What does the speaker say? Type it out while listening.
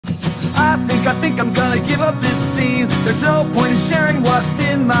I think I'm gonna give up this scene. There's no point in sharing what's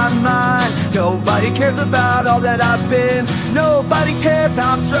in my mind. Nobody cares about all that I've been. Nobody cares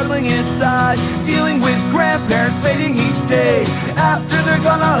how I'm struggling inside, dealing with grandparents fading each day. After they're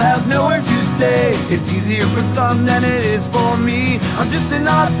gone, I'll have nowhere to stay. It's easier for some than it is for me. I'm just an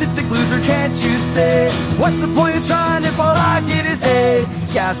autistic loser, can't you say? What's the point of trying if all I get is hate?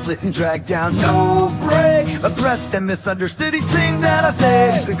 Gaslit and dragged down, no break. Oppressed and misunderstood each thing that I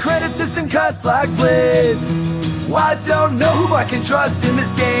say. The credit system cuts like blades. Well, I don't know who I can trust in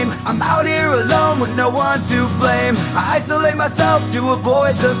this game. I'm out here alone with no one to blame. I isolate myself to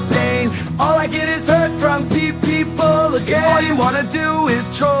avoid the pain. All I get is hurt from people again. All you wanna do is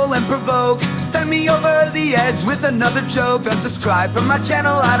troll and provoke. Send me over the edge with another joke. Unsubscribe from my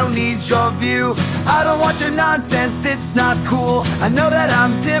channel, I don't need your view. I don't want your nonsense, it's not cool. I know that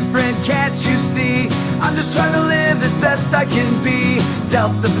I'm different, can't you see? I'm just trying to live as best I can be.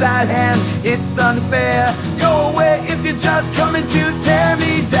 Dealt a bad hand, it's unfair. Go away if you're just coming to tear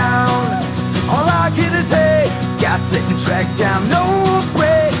me down. All I get is hate, gaslit and tracked down, no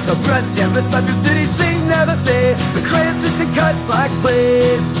break. Oppressed and misunderstood each thing never say. The credit system cuts like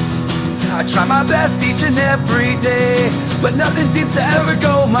blades. I try my best each and every day, but nothing seems to ever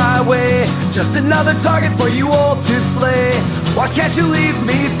go my way. Just another target for you all to slay. Why can't you leave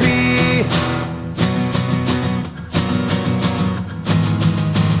me be?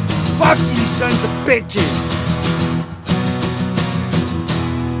 Fuck you sons of bitches!